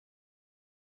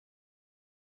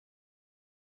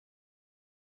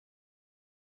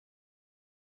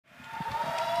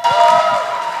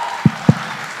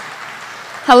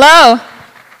Hello.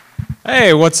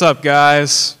 Hey, what's up,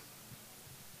 guys?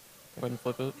 Go ahead and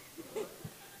flip it.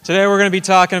 Today we're going to be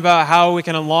talking about how we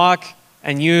can unlock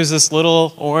and use this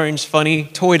little orange funny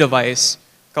toy device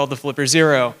called the Flipper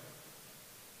Zero.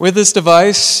 With this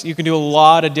device, you can do a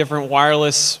lot of different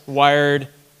wireless, wired,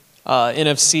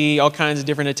 NFC, all kinds of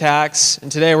different attacks.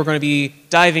 And today we're going to be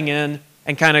diving in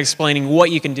and kind of explaining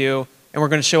what you can do. And we're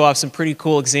going to show off some pretty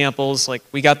cool examples. Like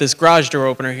we got this garage door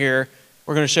opener here.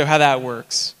 We're going to show how that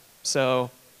works. So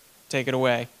take it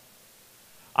away.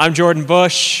 I'm Jordan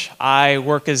Bush. I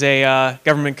work as a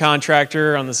government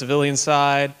contractor on the civilian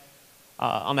side.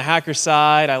 On the hacker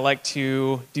side, I like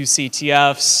to do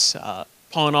CTFs,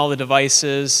 pawn all the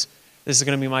devices. This is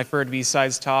going to be my third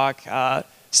B-Sides talk.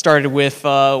 Started with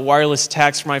wireless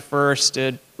attacks for my first,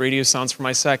 did radio sounds for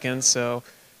my second. So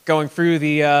going through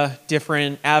the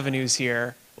different avenues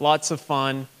here, lots of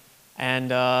fun.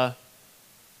 And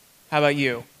how about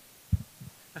you?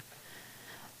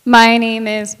 My name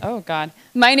is Cosette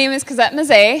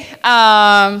Mazet.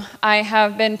 I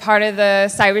have been part of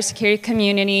the cybersecurity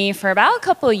community for about a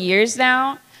couple of years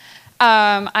now.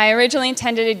 I originally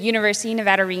attended University of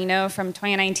Nevada, Reno from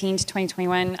 2019 to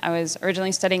 2021. I was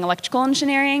originally studying electrical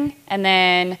engineering, and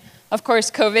then, of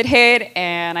course, COVID hit,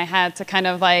 and I had to kind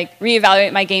of like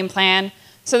reevaluate my game plan.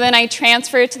 So then I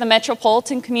transferred to the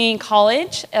Metropolitan Community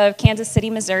College of Kansas City,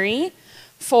 Missouri,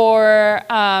 for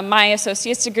my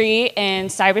associate's degree in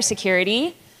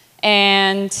cybersecurity.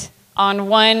 And on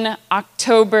one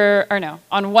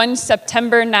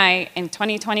September night in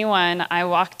 2021, I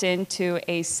walked into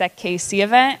a SecKC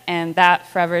event, and that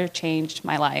forever changed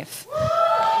my life.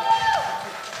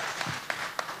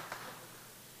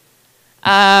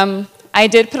 I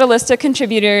did put a list of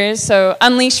contributors, so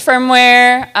Unleashed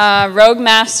Firmware, Rogue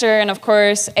Master, and of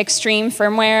course, Extreme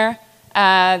Firmware.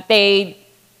 They,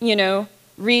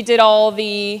 redid all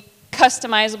the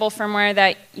customizable firmware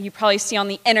that you probably see on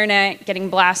the internet getting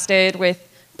blasted with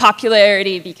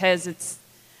popularity because it's,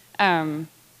 I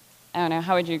don't know,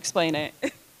 how would you explain it?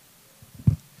 A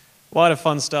lot of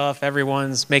fun stuff.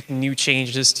 Everyone's making new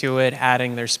changes to it,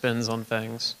 adding their spins on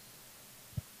things.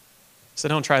 So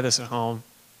don't try this at home.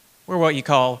 We're what you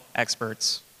call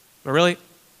experts. But really,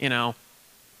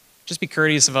 just be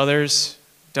courteous of others.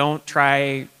 Don't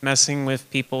try messing with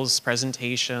people's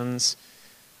presentations.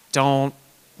 Don't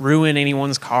ruin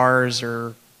anyone's cars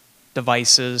or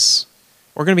devices.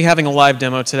 We're going to be having a live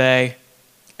demo today.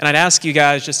 And I'd ask you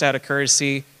guys, just out of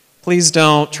courtesy, please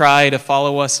don't try to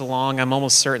follow us along. I'm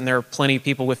almost certain there are plenty of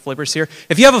people with flippers here.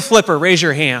 If you have a flipper, raise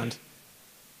your hand.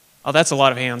 Oh, that's a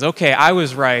lot of hands. Okay, I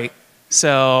was right.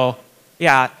 So,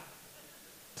 yeah,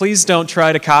 please don't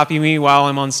try to copy me while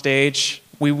I'm on stage.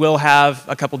 We will have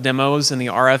a couple demos in the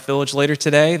RF Village later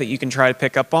today that you can try to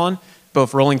pick up on,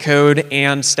 both rolling code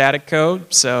and static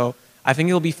code. So I think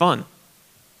it'll be fun.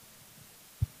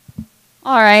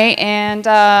 All right, and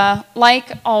like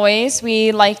always,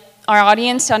 we like our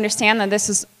audience to understand that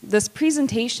this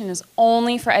presentation is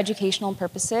only for educational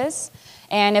purposes.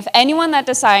 And if anyone that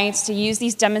decides to use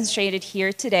these demonstrated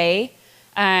here today,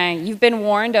 you've been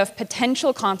warned of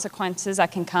potential consequences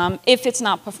that can come if it's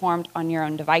not performed on your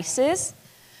own devices.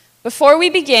 Before we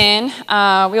begin,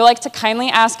 we would like to kindly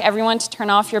ask everyone to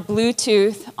turn off your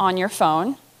Bluetooth on your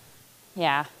phone.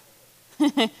 Yeah.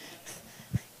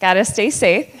 Gotta stay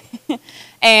safe.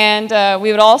 And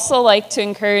we would also like to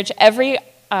encourage every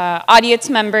audience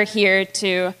member here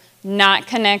to not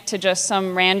connect to just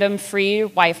some random free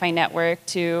Wi-Fi network,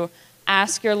 to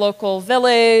ask your local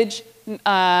village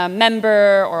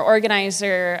member or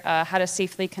organizer how to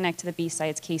safely connect to the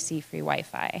B-Sides KC free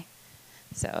Wi-Fi.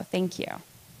 So thank you.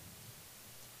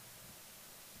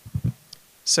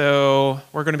 So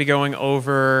we're going to be going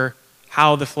over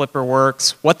how the flipper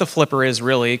works, what the flipper is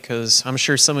really, because I'm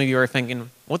sure some of you are thinking,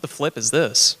 what the flip is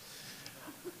this?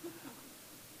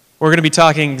 We're going to be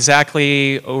talking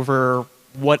exactly over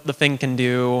what the thing can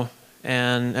do.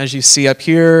 And as you see up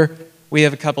here, we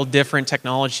have a couple different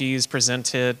technologies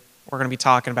presented. We're going to be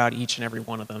talking about each and every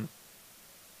one of them.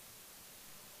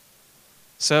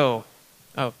 So,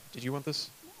 oh, did you want this?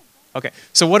 Okay,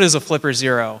 so what is a Flipper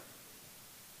Zero?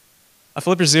 A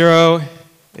Flipper Zero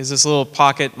is this little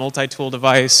pocket multi-tool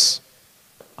device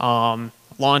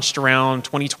launched around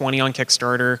 2020 on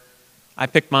Kickstarter. I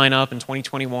picked mine up in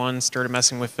 2021, started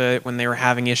messing with it when they were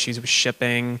having issues with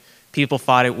shipping. People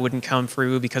thought it wouldn't come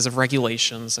through because of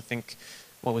regulations. I think,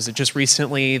 what was it, just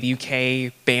recently the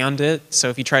UK banned it. So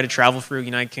if you try to travel through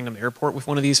United Kingdom airport with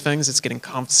one of these things, it's getting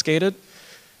confiscated.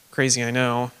 Crazy, I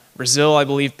know. Brazil, I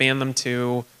believe, banned them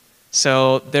too.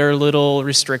 So they're a little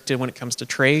restricted when it comes to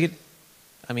trade.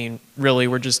 I mean, really,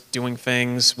 we're just doing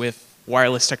things with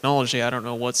wireless technology. I don't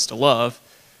know what's to love.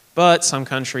 but some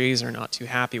countries are not too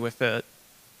happy with it.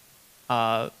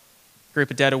 A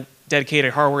group of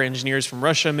dedicated hardware engineers from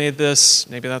Russia made this.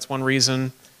 Maybe that's one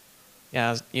reason.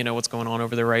 Yeah, you know what's going on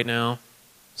over there right now.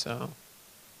 So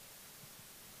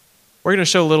we're going to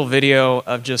show a little video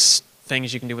of just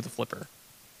things you can do with the flipper.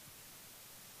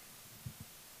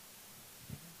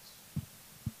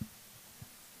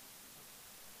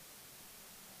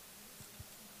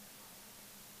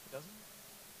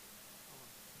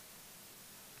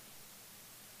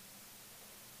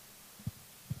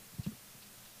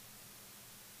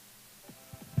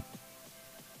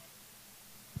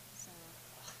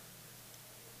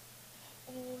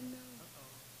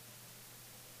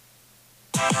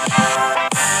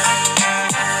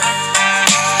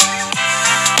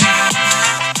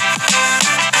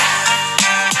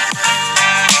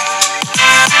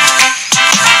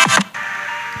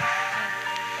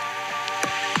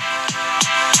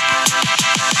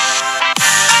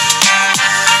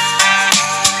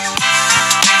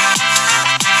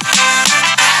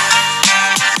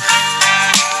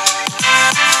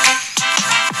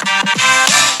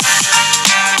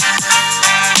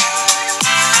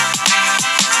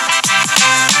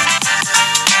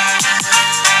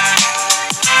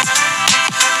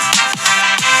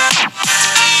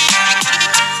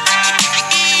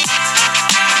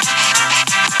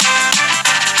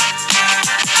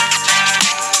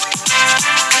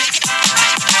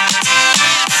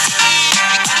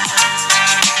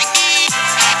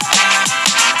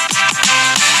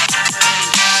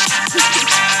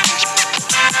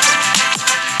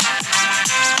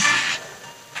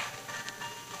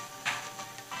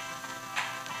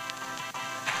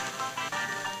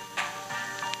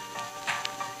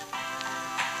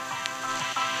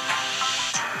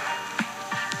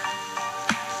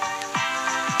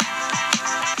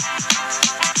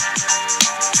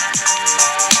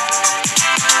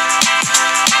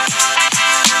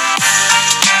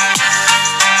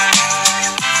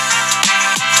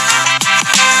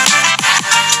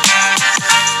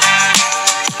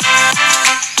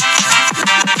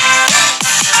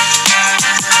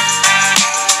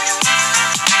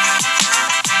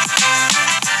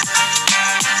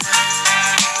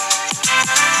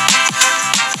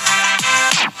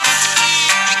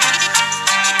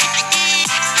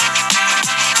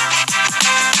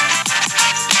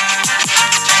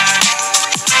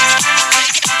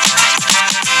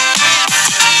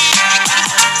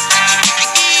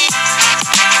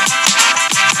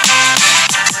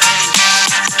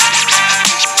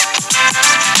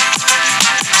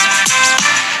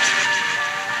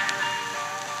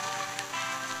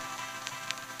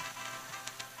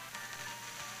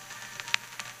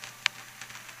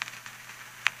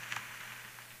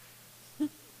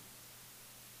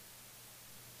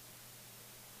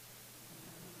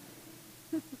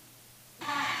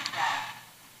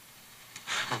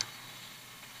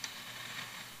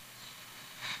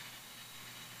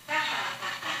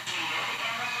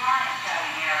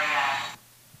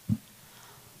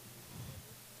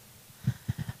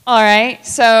 All right,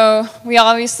 so we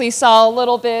obviously saw a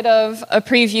little bit of a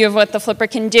preview of what the flipper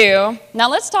can do. Now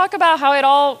let's talk about how it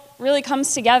all really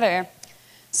comes together.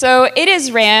 So it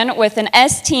is ran with an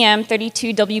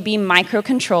STM32WB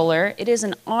microcontroller. It is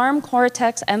an ARM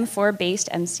Cortex M4 based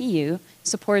MCU,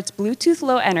 supports Bluetooth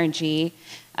Low Energy,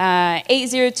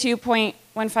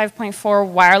 802.15.4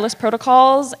 wireless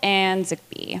protocols, and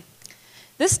Zigbee.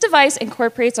 This device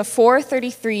incorporates a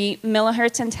 433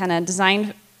 millihertz antenna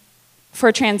designed for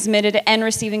transmitted and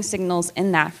receiving signals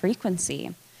in that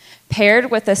frequency. Paired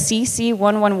with a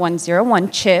CC11101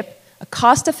 chip, a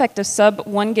cost-effective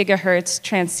sub-1 gigahertz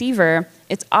transceiver,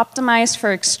 it's optimized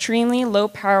for extremely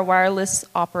low-power wireless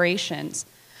operations.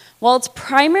 While it's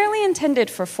primarily intended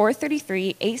for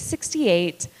 433,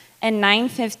 868, and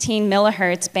 915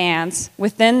 millihertz bands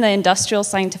within the industrial,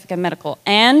 scientific, and medical,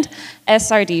 and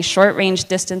SRD, short-range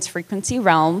distance frequency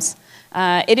realms,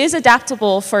 it is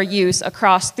adaptable for use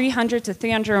across 300 to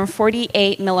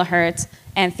 348 millihertz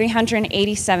and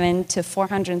 387 to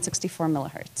 464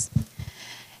 millihertz.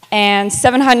 And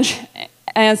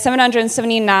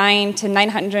 779 to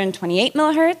 928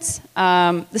 millihertz.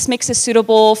 This makes it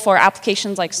suitable for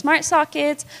applications like smart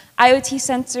sockets, IoT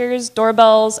sensors,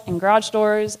 doorbells, and garage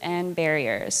doors, and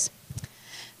barriers.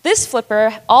 This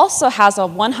flipper also has a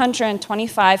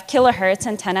 125 kilohertz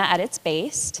antenna at its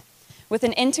base, with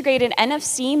an integrated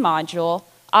NFC module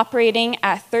operating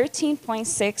at 13.6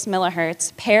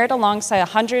 millihertz, paired alongside a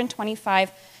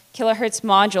 125 kilohertz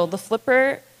module. The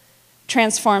flipper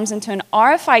transforms into an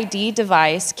RFID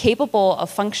device capable of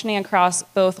functioning across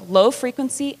both low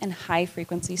frequency and high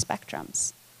frequency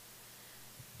spectrums.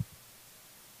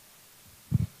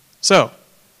 So,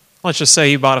 let's just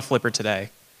say you bought a flipper today.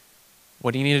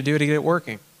 What do you need to do to get it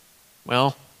working?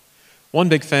 Well, one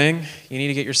big thing, you need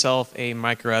to get yourself a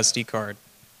micro SD card.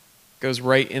 It goes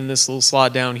right in this little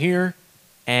slot down here,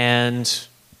 and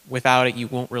without it, you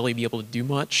won't really be able to do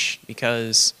much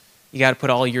because you got to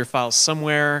put all your files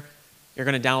somewhere. You're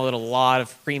going to download a lot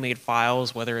of pre-made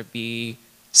files, whether it be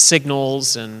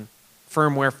signals and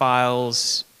firmware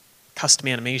files, custom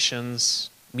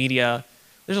animations, media.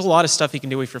 There's a lot of stuff you can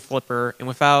do with your flipper, and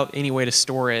without any way to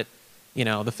store it, you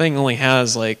know, the thing only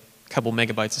has like a couple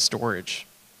megabytes of storage.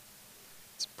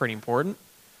 It's pretty important.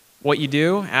 What you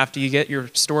do after you get your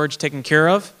storage taken care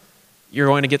of, you're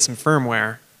going to get some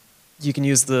firmware. You can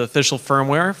use the official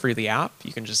firmware for the app.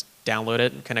 You can just download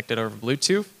it and connect it over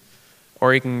Bluetooth.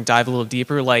 Or you can dive a little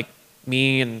deeper like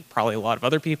me and probably a lot of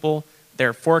other people. There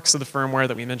are forks of the firmware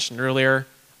that we mentioned earlier.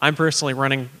 I'm personally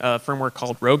running a firmware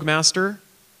called Roguemaster.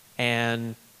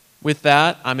 And with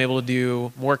that, I'm able to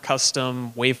do more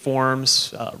custom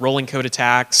waveforms, rolling code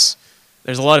attacks.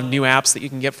 There's a lot of new apps that you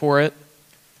can get for it.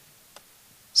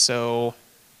 So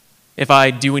if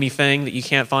I do anything that you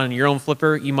can't find in your own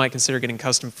flipper, you might consider getting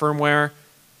custom firmware.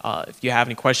 If you have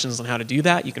any questions on how to do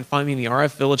that, you can find me in the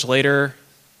RF Village later.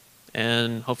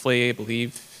 And hopefully, I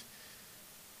believe,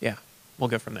 yeah, we'll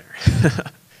go from there.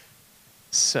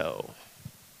 So.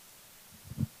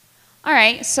 All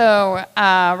right, so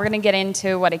we're going to get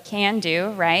into what it can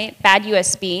do, right? Bad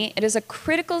USB. It is a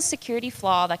critical security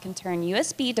flaw that can turn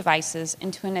USB devices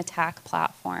into an attack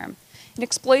platform. It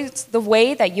exploits the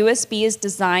way that USB is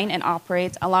designed and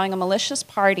operates, allowing a malicious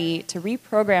party to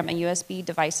reprogram a USB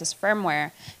device's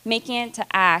firmware, making it to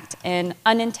act in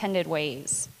unintended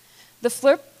ways. The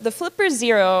Flipper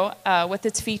Zero, with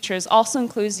its features, also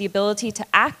includes the ability to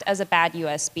act as a bad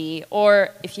USB, or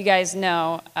if you guys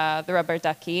know, the rubber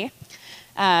ducky.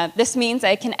 This means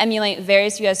that it can emulate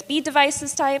various USB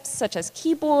devices types, such as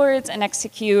keyboards, and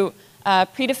execute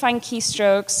predefined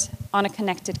keystrokes on a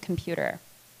connected computer.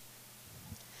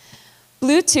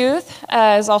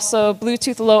 Bluetooth is also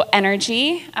Bluetooth Low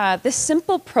Energy. This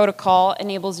simple protocol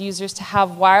enables users to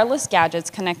have wireless gadgets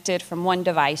connected from one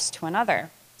device to another.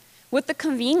 With the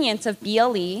convenience of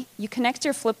BLE, you connect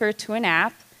your flipper to an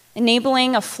app,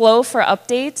 enabling a flow for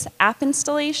updates, app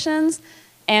installations,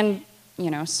 and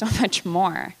so much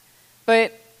more.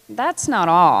 But that's not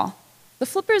all. The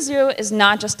Flipper Zero is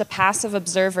not just a passive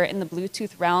observer in the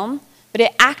Bluetooth realm, but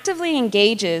it actively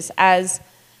engages, as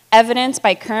evidenced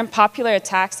by current popular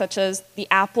attacks such as the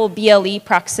Apple BLE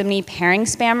proximity pairing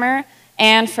spammer,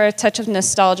 and for a touch of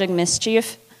nostalgic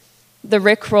mischief, the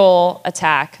Rickroll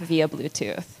attack via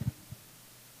Bluetooth.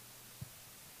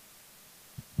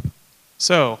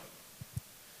 So,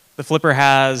 the flipper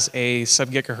has a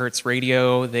sub-gigahertz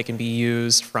radio. They can be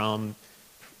used from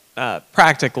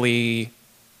practically,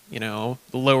 the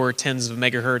lower tens of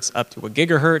megahertz up to a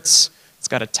gigahertz. It's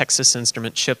got a Texas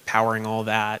Instrument chip powering all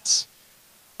that.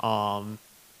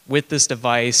 With this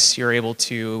device, you're able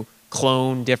to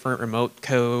clone different remote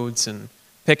codes and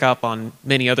pick up on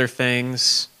many other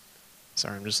things.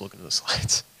 Sorry, I'm just looking at the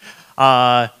slides.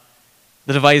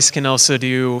 The device can also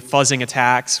do fuzzing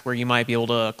attacks where you might be able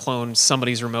to clone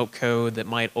somebody's remote code that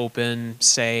might open,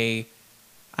 say,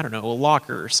 I don't know, a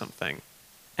locker or something.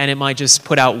 And it might just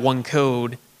put out one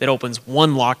code that opens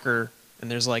one locker,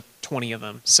 and there's like 20 of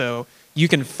them. So you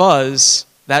can fuzz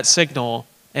that signal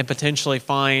and potentially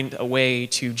find a way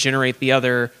to generate the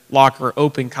other locker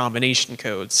open combination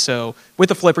codes. So with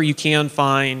the flipper, you can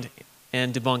find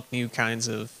and debunk new kinds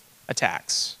of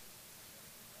attacks.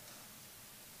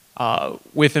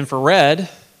 With infrared,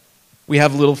 we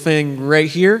have a little thing right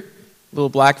here, little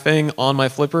black thing on my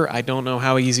flipper. I don't know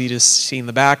how easy to see in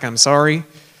the back, I'm sorry.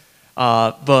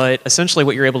 But essentially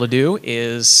what you're able to do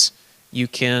is you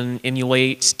can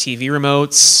emulate TV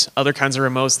remotes, other kinds of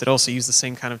remotes that also use the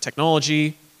same kind of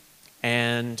technology.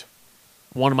 And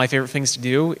one of my favorite things to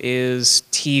do is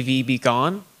TV Be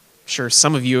Gone. I'm sure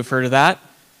some of you have heard of that.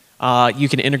 You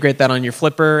can integrate that on your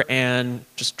flipper and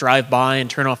just drive by and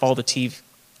turn off all the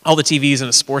TVs in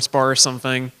a sports bar or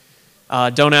something.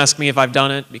 Don't ask me if I've done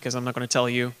it because I'm not going to tell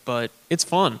you, but it's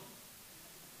fun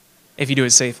if you do it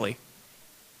safely.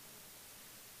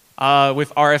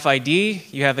 With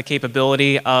RFID, you have the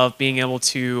capability of being able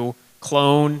to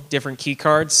clone different key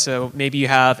cards. So maybe you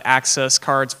have access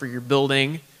cards for your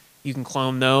building. You can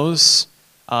clone those.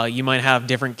 You might have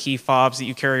different key fobs that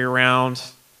you carry around.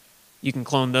 You can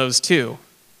clone those too.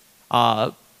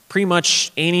 Pretty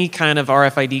much any kind of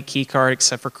RFID key card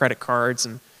except for credit cards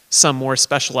and some more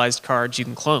specialized cards you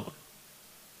can clone.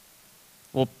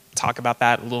 We'll talk about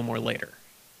that a little more later.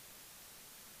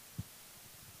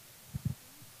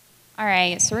 All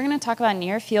right, so we're going to talk about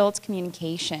near field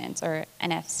communications, or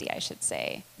NFC, I should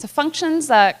say. It's a functions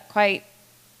that quite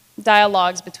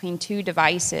dialogues between two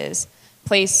devices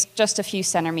placed just a few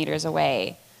centimeters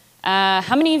away.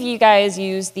 How many of you guys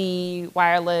use the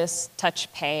wireless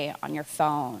touch pay on your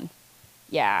phone?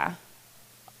 Yeah,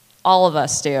 all of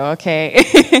us do, okay.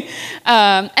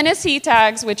 NFC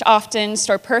tags, which often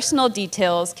store personal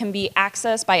details, can be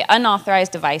accessed by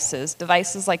unauthorized devices.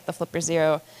 Devices like the Flipper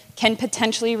Zero can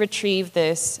potentially retrieve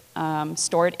this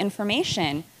stored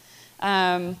information.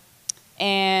 And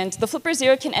the Flipper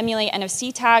Zero can emulate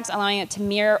NFC tags, allowing it to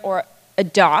mirror or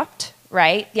adopt,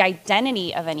 right, the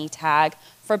identity of any tag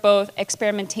for both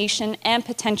experimentation and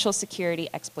potential security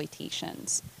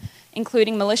exploitations,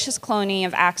 including malicious cloning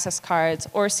of access cards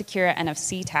or secure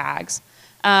NFC tags.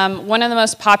 One of the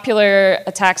most popular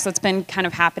attacks that's been kind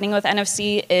of happening with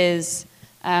NFC is,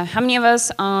 how many of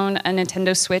us own a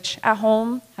Nintendo Switch at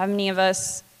home? How many of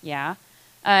us, yeah.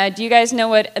 Do you guys know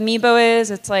what Amiibo is?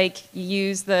 It's like you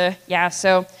use the, yeah,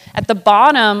 so at the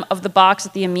bottom of the box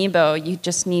with the Amiibo, you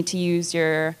just need to use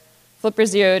your Flipper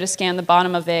Zero to scan the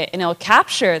bottom of it, and it'll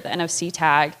capture the NFC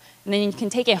tag. And then you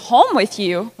can take it home with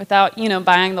you without, you know,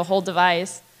 buying the whole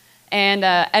device and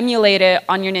emulate it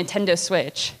on your Nintendo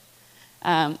Switch.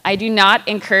 I do not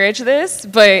encourage this,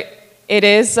 but it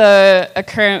is a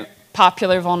current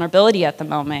popular vulnerability at the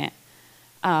moment.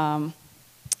 And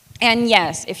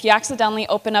yes, if you accidentally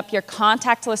open up your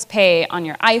contactless pay on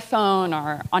your iPhone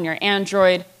or on your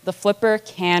Android, the Flipper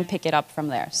can pick it up from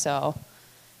there. So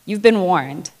you've been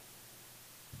warned.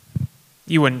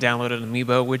 You wouldn't download an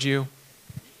Amiibo, would you?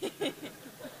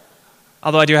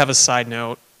 Although I do have a side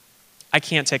note. I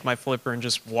can't take my Flipper and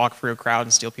just walk through a crowd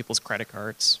and steal people's credit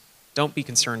cards. Don't be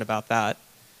concerned about that.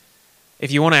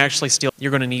 If you want to actually steal,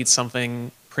 you're going to need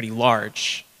something pretty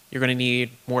large. You're going to need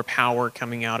more power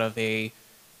coming out of a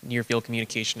near-field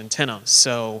communication antenna.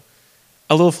 So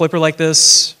a little Flipper like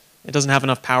this, it doesn't have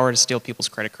enough power to steal people's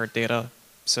credit card data.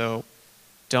 So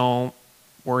don't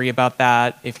worry about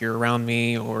that if you're around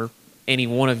me or any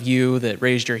one of you that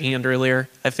raised your hand earlier.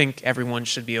 I think everyone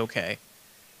should be okay.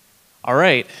 All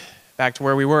right, back to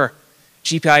where we were.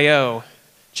 GPIO,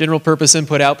 general purpose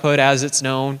input-output as it's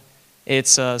known.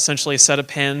 It's essentially a set of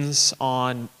pins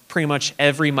on pretty much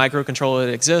every microcontroller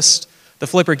that exists. The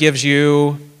Flipper gives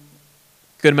you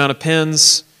a good amount of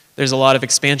pins. There's a lot of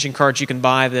expansion cards you can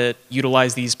buy that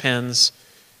utilize these pins.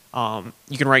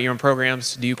 You can write your own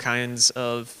programs to do kinds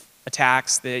of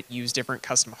attacks that use different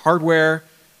custom hardware.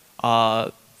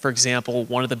 For example,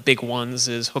 one of the big ones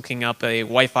is hooking up a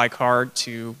Wi-Fi card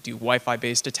to do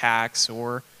Wi-Fi-based attacks,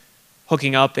 or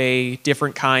hooking up a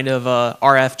different kind of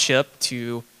RF chip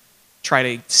to try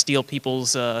to steal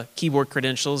people's keyboard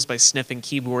credentials by sniffing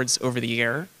keyboards over the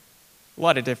air. A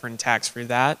lot of different attacks for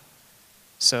that.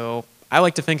 So I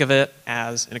like to think of it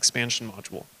as an expansion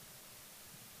module.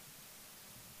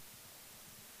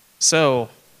 So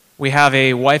we have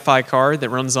a Wi-Fi card that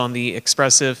runs on the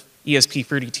Expressive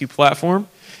ESP32 platform.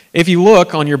 If you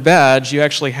look on your badge, you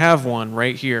actually have one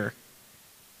right here.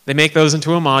 They make those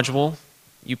into a module.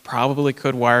 You probably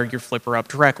could wire your Flipper up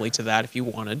directly to that if you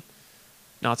wanted.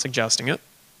 Not suggesting it.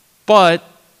 But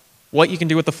what you can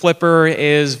do with the Flipper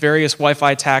is various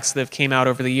Wi-Fi attacks that have came out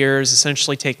over the years,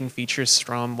 essentially taking features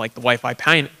from like the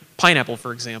Wi-Fi Pineapple,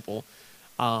 for example.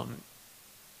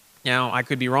 Now, I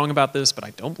could be wrong about this, but I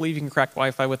don't believe you can crack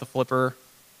Wi-Fi with a Flipper.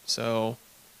 So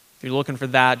if you're looking for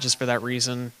that, just for that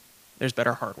reason, there's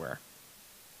better hardware.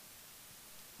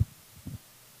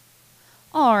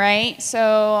 All right,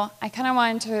 so I kind of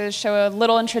wanted to show a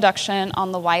little introduction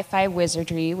on the Wi-Fi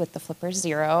wizardry with the Flipper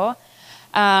Zero.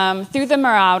 Through the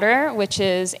Marauder, which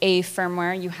is a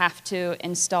firmware you have to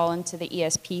install into the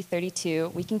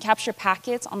ESP32, we can capture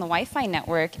packets on the Wi-Fi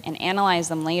network and analyze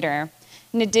them later.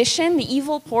 In addition, the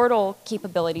evil portal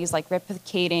capabilities like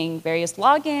replicating various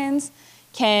logins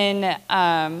can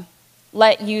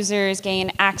let users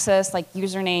gain access like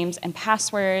usernames and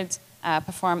passwords,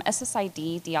 perform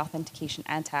SSID deauthentication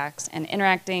attacks, and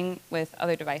interacting with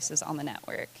other devices on the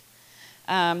network.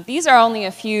 These are only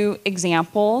a few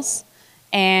examples,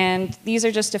 and these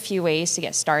are just a few ways to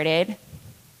get started.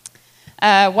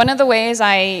 One of the ways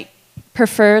I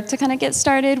prefer to kind of get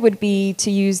started would be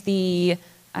to use the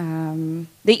Flipper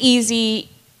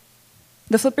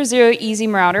Zero Easy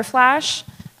Marauder Flash.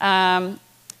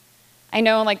 I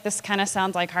know like this kind of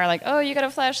sounds like hard, like, oh, you got to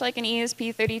flash like an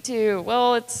ESP32.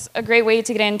 Well, it's a great way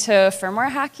to get into firmware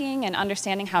hacking and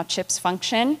understanding how chips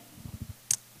function.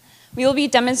 We will be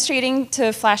demonstrating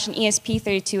to flash an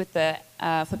ESP32 with the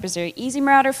Flipper Zero Easy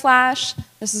Marauder Flash.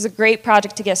 This is a great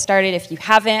project to get started if you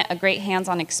haven't, a great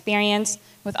hands-on experience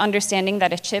with understanding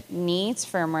that a chip needs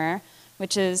firmware.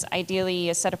 which is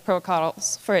ideally a set of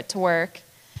protocols for it to work.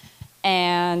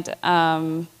 And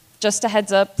just a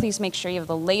heads up, please make sure you have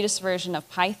the latest version of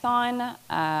Python,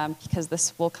 because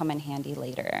this will come in handy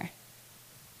later.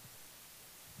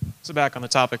 So back on the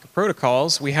topic of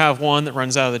protocols, we have one that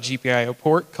runs out of the GPIO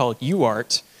port called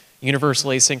UART,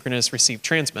 Universal Asynchronous Receive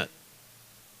Transmit.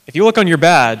 If you look on your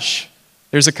badge,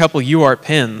 there's a couple UART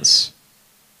pins.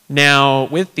 Now,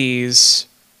 with these,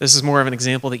 this is more of an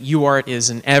example that UART is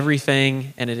in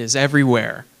everything and it is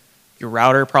everywhere. Your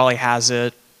router probably has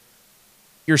it.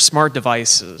 Your smart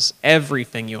devices,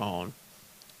 everything you own,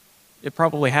 it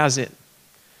probably has it.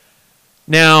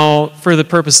 Now, for the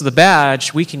purpose of the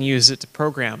badge, we can use it to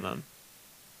program them.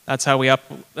 That's how we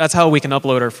can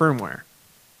upload our firmware.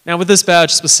 Now, with this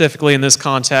badge specifically in this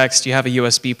context, you have a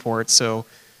USB port, so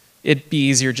it'd be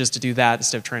easier just to do that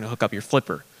instead of trying to hook up your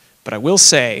flipper. But I will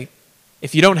say,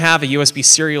 if you don't have a USB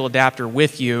serial adapter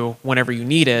with you whenever you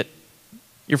need it,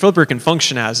 your flipper can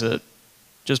function as it.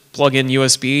 Just plug in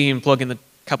USB and plug in the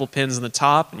couple pins in the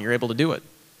top, and you're able to do it.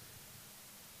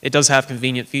 It does have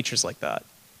convenient features like that.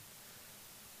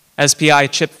 SPI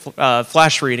chip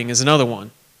flash reading is another one.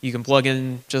 You can plug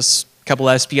in just a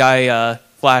couple SPI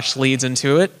flash leads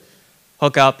into it,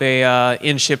 hook up a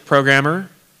in-chip programmer,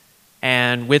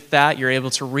 and with that, you're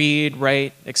able to read,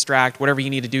 write, extract, whatever you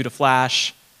need to do to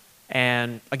flash,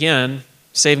 and again,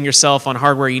 saving yourself on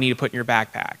hardware you need to put in your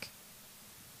backpack.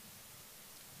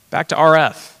 Back to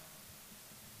RF.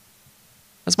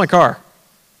 That's my car.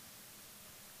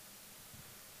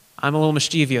 I'm a little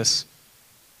mischievous.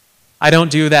 I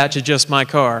don't do that to just my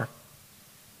car.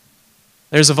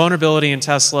 There's a vulnerability in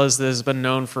Teslas that has been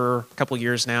known for a couple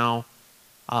years now.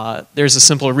 There's a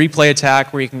simple replay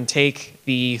attack where you can take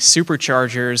the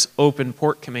supercharger's open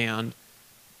port command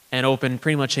and open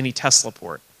pretty much any Tesla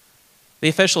port. The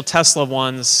official Tesla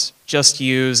ones just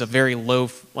use a very low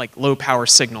power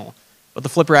signal, but the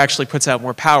flipper actually puts out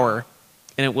more power,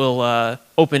 and it will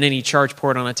open any charge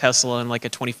port on a Tesla in like a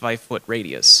 25-foot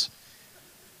radius.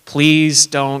 Please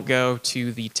don't go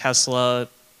to the Tesla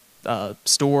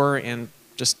store and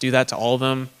just do that to all of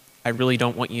them. I really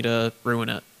don't want you to ruin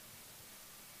it.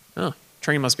 Oh,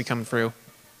 train must be coming through.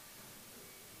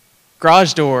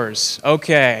 Garage doors.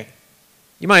 Okay.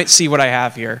 You might see what I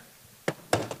have here.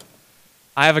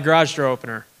 I have a garage door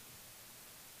opener.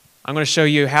 I'm going to show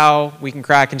you how we can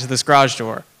crack into this garage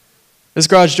door. This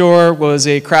garage door was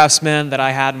a Craftsman that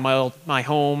I had in my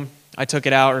home. I took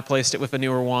it out, replaced it with a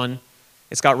newer one.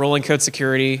 It's got rolling code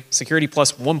security, Security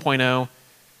Plus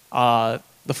 1.0.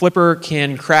 The flipper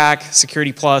can crack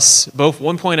Security Plus both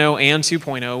 1.0 and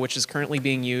 2.0, which is currently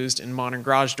being used in modern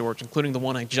garage doors, including the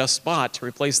one I just bought to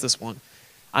replace this one.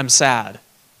 I'm sad.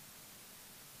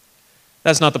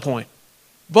 That's not the point.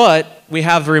 But we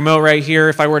have the remote right here.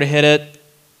 If I were to hit it,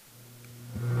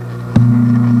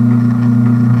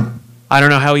 I don't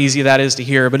know how easy that is to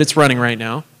hear, but it's running right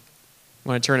now. I'm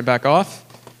going to turn it back off.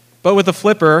 But with the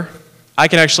flipper, I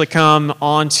can actually come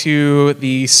onto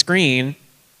the screen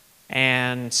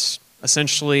and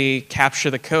essentially capture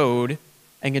the code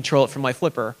and control it from my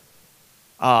flipper.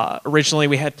 Originally,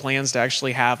 we had plans to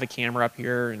actually have a camera up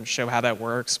here and show how that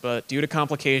works, but due to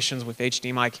complications with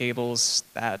HDMI cables,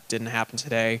 that didn't happen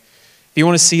today. If you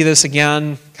want to see this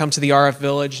again, come to the RF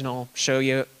Village and I'll show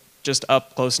you just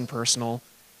up close and personal.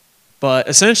 But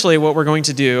essentially what we're going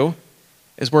to do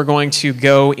is we're going to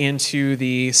go into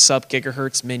the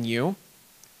sub-gigahertz menu.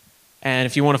 And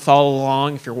if you want to follow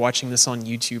along, if you're watching this on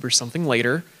YouTube or something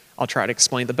later, I'll try to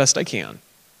explain the best I can.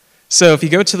 So if you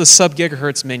go to the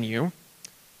sub-gigahertz menu,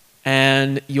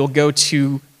 and you'll go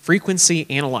to Frequency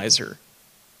Analyzer.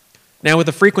 Now with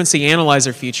the Frequency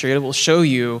Analyzer feature, it will show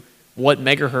you what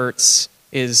megahertz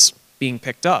is being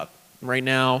picked up. Right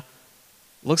now,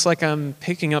 looks like I'm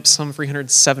picking up some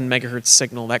 307 megahertz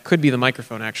signal. That could be the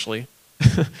microphone, actually.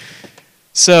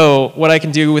 So what I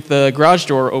can do with the garage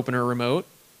door opener remote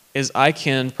is I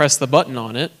can press the button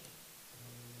on it,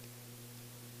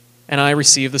 and I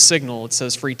receive the signal. It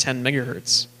says free 10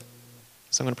 megahertz.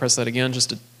 So I'm going to press that again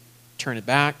just to turn it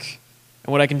back.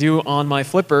 And what I can do on my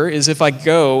flipper is if I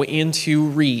go into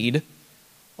read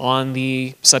on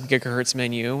the sub-gigahertz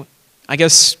menu, I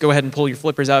guess go ahead and pull your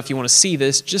flippers out if you want to see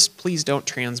this, just please don't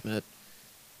transmit.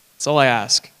 That's all I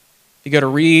ask. If you go to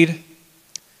read,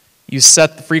 you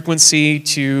set the frequency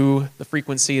to the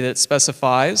frequency that it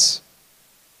specifies.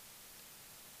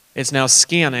 It's now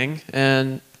scanning,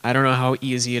 and I don't know how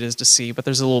easy it is to see, but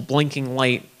there's a little blinking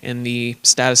light in the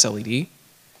status LED.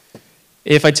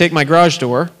 If I take my garage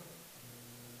door,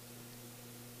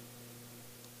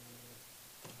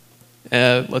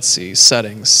 let's see,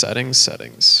 settings.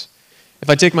 If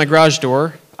I take my garage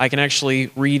door, I can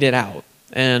actually read it out.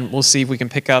 and we'll see if we can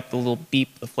pick up the little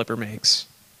beep the flipper makes.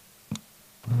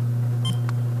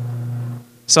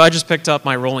 So I just picked up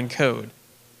my rolling code.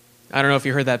 I don't know if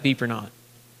you heard that beep or not.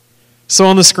 So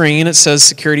on the screen it says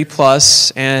Security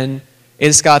Plus, and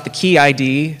it's got the key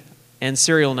ID and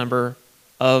serial number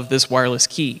of this wireless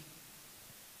key.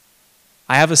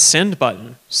 I have a send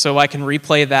button, so I can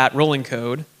replay that rolling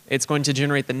code. It's going to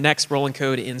generate the next rolling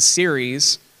code in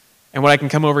series, and what I can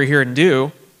come over here and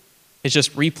do is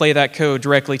just replay that code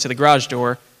directly to the garage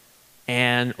door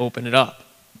and open it up.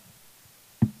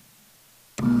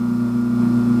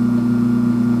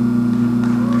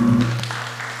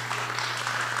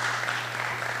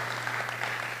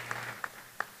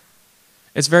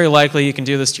 It's very likely you can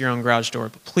do this to your own garage door,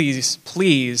 but please,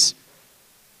 please,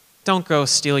 don't go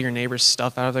steal your neighbor's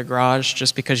stuff out of their garage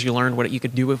just because you learned what you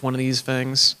could do with one of these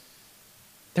things.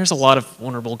 There's a lot of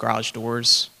vulnerable garage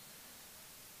doors.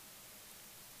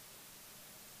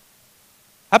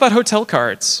 How about hotel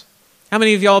cards? How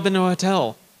many of y'all have been to a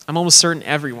hotel? I'm almost certain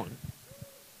everyone.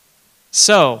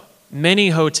 So, many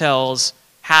hotels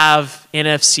have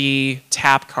NFC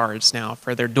tap cards now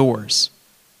for their doors.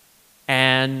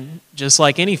 And just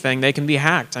like anything, they can be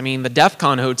hacked. I mean, the DEF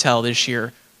CON hotel this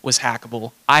year was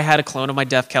hackable. I had a clone of my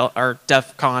DEF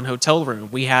CON hotel room.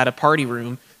 We had a party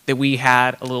room that we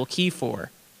had a little key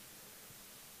for.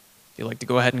 If you'd like to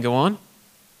go ahead and go on.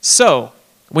 So,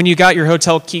 when you got your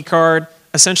hotel key card,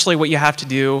 essentially what you have to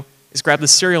do is grab the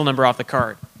serial number off the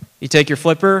card. You take your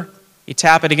flipper, you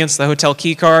tap it against the hotel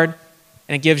key card,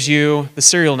 and it gives you the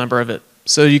serial number of it.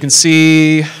 So you can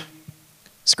see,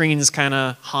 screens kind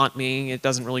of haunt me. It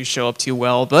doesn't really show up too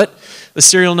well, but the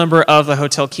serial number of the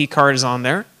hotel key card is on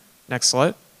there. Next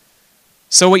slide.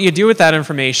 So what you do with that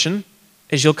information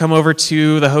is you'll come over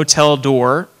to the hotel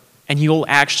door and you'll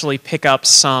actually pick up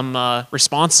some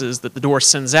responses that the door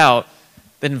sends out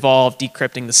that involve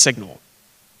decrypting the signal.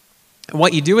 And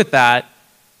what you do with that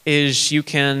is you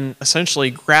can essentially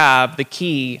grab the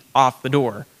key off the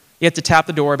door. You have to tap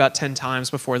the door about 10 times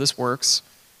before this works.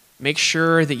 Make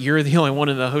sure that you're the only one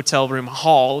in the hotel room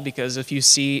hall, because if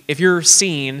you're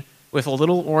seen with a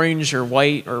little orange or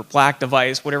white or black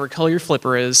device, whatever color your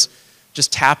flipper is,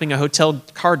 just tapping a hotel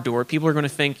card door, people are going to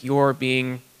think you're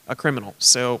being a criminal.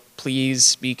 So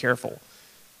please be careful.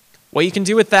 What you can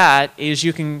do with that is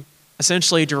you can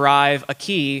essentially derive a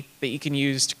key that you can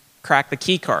use to crack the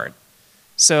key card.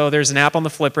 So there's an app on the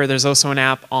flipper. There's also an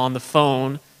app on the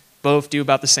phone. Both do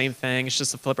about the same thing. It's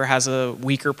just the flipper has a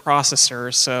weaker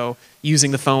processor, so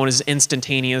using the phone is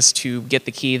instantaneous to get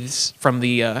the keys from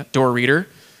the door reader.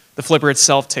 The flipper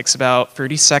itself takes about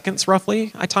 30 seconds,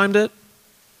 roughly. I timed it.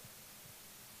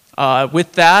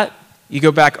 With that, you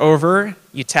go back over,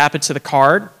 you tap it to the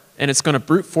card, and it's going to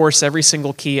brute force every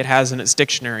single key it has in its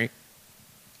dictionary.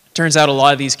 Turns out a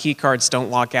lot of these key cards don't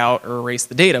lock out or erase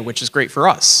the data, which is great for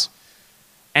us.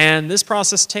 And this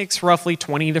process takes roughly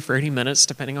 20 to 30 minutes,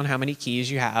 depending on how many keys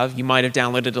you have. You might have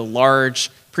downloaded a large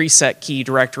preset key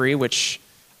directory, which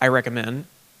I recommend,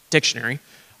 dictionary.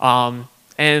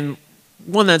 And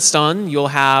when that's done, you'll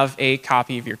have a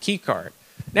copy of your key card.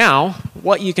 Now,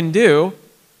 what you can do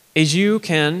is you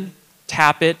can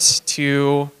tap it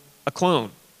to a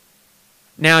clone.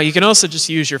 Now, you can also just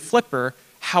use your flipper.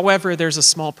 However, there's a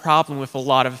small problem with a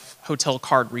lot of hotel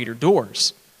card reader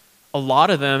doors. A lot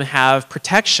of them have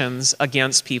protections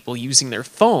against people using their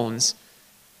phones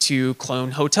to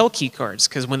clone hotel key cards,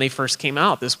 because when they first came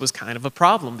out, this was kind of a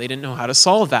problem. They didn't know how to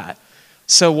solve that.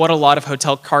 So what a lot of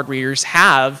hotel card readers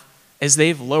have is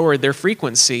they've lowered their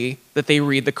frequency that they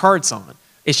read the cards on.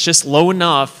 It's just low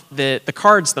enough that the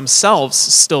cards themselves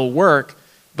still work,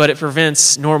 but it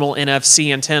prevents normal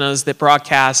NFC antennas that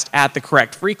broadcast at the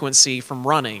correct frequency from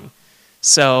running.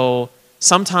 So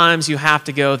sometimes you have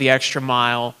to go the extra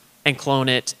mile and clone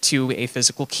it to a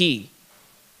physical key.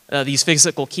 These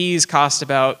physical keys cost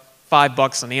about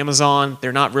 $5 on Amazon.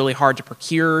 They're not really hard to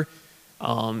procure.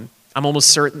 I'm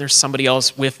almost certain there's somebody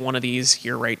else with one of these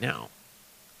here right now.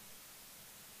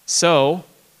 So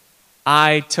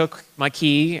I took my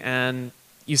key, and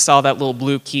you saw that little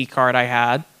blue key card I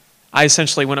had. I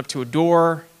essentially went up to a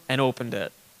door and opened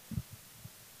it.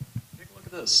 Take a look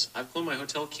at this. I've cloned my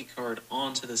hotel key card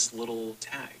onto this little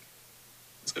tag.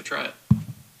 Let's go try it.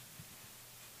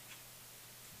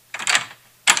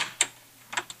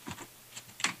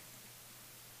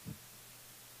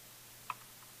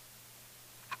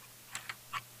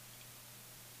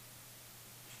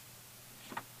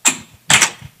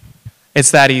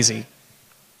 It's that easy.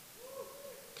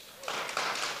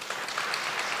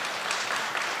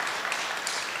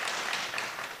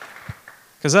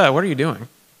 Cosette, what are you doing?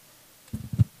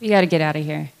 We got to get out of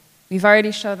here. We've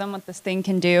already showed them what this thing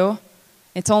can do.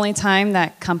 It's only time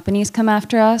that companies come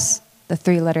after us, the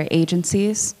three-letter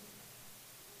agencies.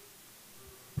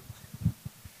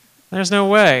 There's no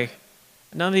way.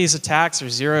 None of these attacks are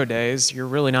 0 days. You're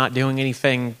really not doing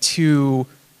anything too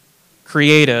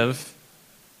creative.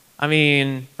 I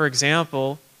mean, for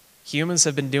example, humans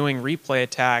have been doing replay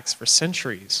attacks for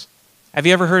centuries. Have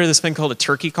you ever heard of this thing called a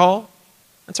turkey call?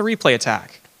 That's a replay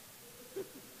attack.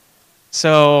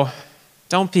 So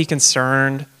don't be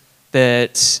concerned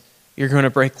that you're going to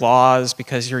break laws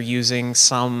because you're using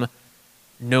some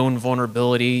known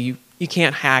vulnerability. You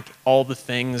can't hack all the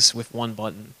things with one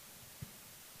button.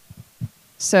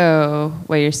 So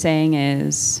what you're saying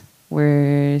is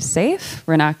we're safe?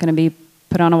 We're not going to be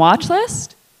put on a watch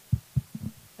list?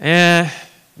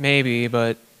 Maybe,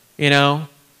 but, maybe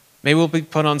we'll be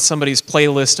put on somebody's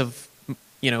playlist of,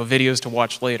 videos to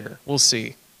watch later. We'll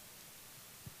see.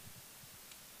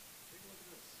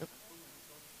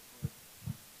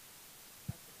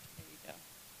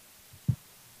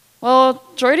 Well,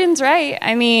 Jordan's right.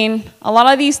 I mean, a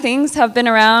lot of these things have been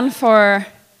around for,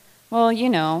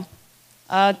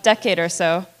 a decade or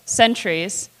so,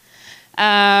 centuries.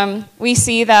 We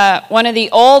see that one of the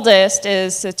oldest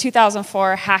is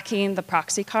 2004 hacking the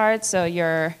proxy card, so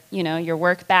your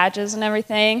work badges and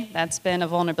everything. That's been a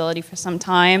vulnerability for some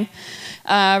time.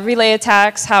 Relay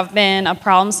attacks have been a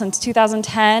problem since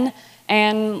 2010,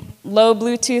 and low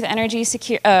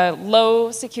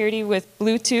security with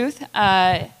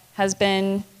Bluetooth has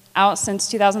been out since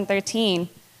 2013.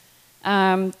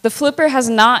 The Flipper has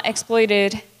not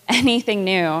exploited anything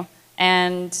new.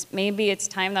 And maybe it's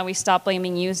time that we stop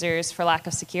blaming users for lack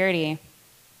of security.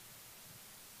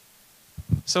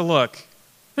 So look,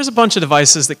 there's a bunch of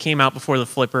devices that came out before the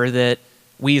Flipper that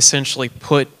we essentially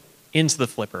put into the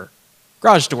Flipper.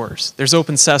 Garage doors. There's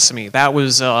Open Sesame. That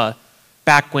was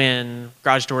back when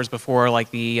garage doors before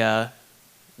like the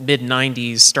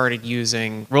mid-90s started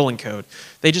using rolling code.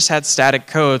 They just had static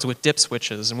codes with dip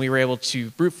switches, and we were able to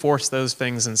brute force those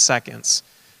things in seconds.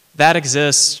 That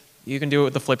exists. You can do it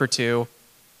with the Flipper too.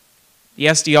 The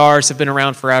SDRs have been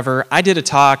around forever. I did a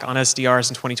talk on SDRs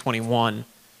in 2021.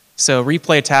 So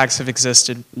replay attacks have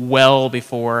existed well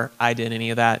before I did any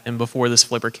of that and before this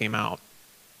Flipper came out.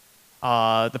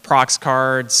 The prox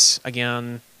cards,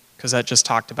 again, Cosette just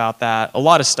talked about that. A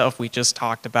lot of stuff we just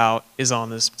talked about is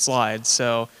on this slide.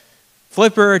 So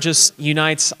Flipper just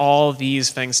unites all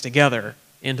these things together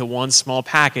into one small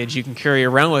package you can carry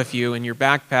around with you in your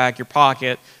backpack, your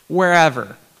pocket,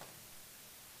 wherever.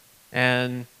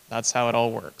 And that's how it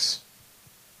all works.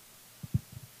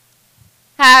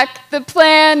 Hack the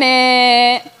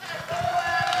planet!